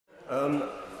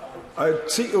I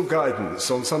seek your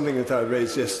guidance on something that I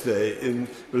raised yesterday in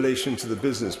relation to the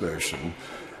business motion,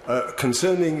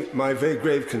 concerning my very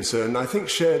grave concern, I think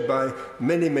shared by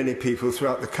many, many people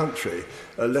throughout the country,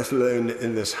 let alone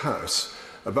in this House,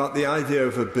 about the idea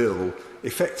of a bill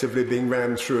effectively being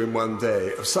rammed through in one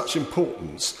day of such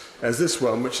importance as this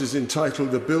one, which is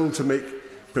entitled "A Bill to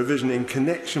Make Provision in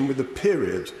Connection with the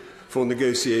Period for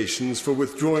Negotiations for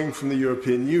Withdrawing from the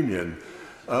European Union."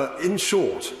 In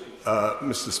short,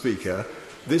 Mr. Speaker,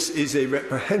 this is a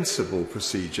reprehensible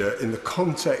procedure in the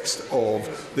context of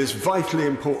this vitally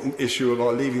important issue of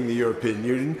our leaving the European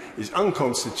Union. It is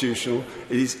unconstitutional.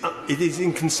 It is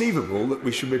inconceivable that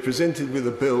we should be presented with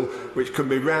a bill which can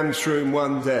be rammed through in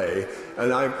one day.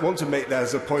 And I want to make that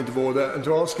as a point of order and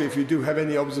to ask you if you do have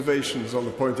any observations on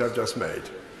the point I've just made.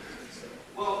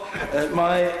 Well,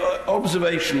 my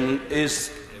observation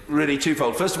is really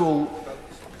twofold. First of all,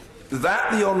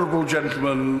 that the honourable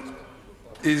gentleman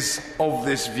is of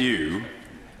this view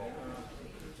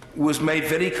was made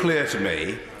very clear to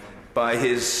me by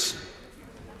his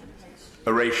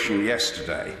oration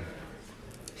yesterday.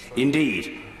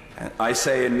 Indeed, I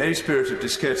say in no spirit of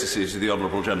discourtesy to the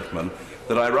honourable gentleman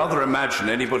that I rather imagine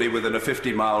anybody within a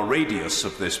 50-mile radius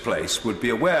of this place would be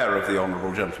aware of the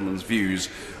honourable gentleman's views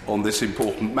on this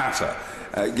important matter,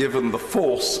 given the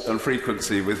force and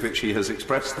frequency with which he has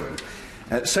expressed them.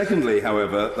 Secondly,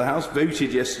 however, the House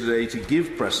voted yesterday to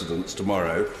give precedence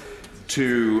tomorrow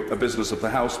to a business of the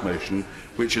House motion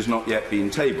which has not yet been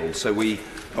tabled, so we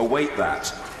await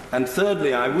that. And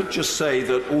thirdly, I would just say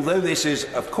that although this is,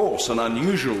 of course, an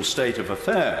unusual state of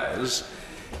affairs,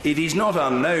 it is not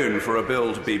unknown for a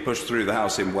bill to be pushed through the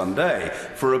House in one day.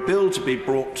 For a bill to be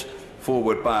brought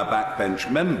forward by a backbench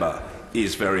member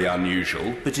is very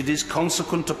unusual, but it is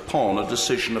consequent upon a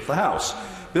decision of the House.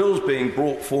 Bills being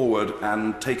brought forward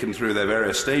and taken through their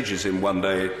various stages in one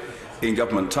day in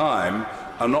government time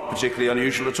are not particularly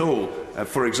unusual at all.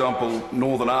 For example,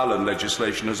 Northern Ireland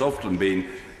legislation has often been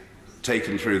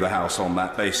taken through the House on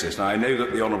that basis. Now, I know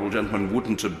that the honourable gentleman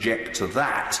wouldn't object to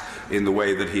that in the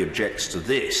way that he objects to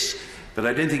this, but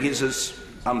I don't think it's as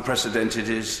unprecedented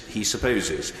as he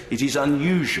supposes. It is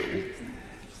unusual,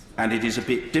 and it is a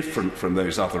bit different from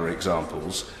those other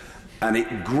examples, and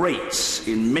it grates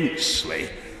immensely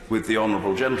with the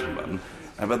honourable gentleman,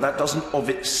 but that doesn't of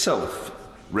itself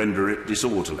render it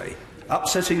disorderly.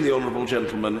 Upsetting the honourable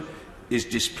gentleman is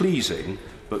displeasing,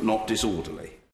 but not disorderly.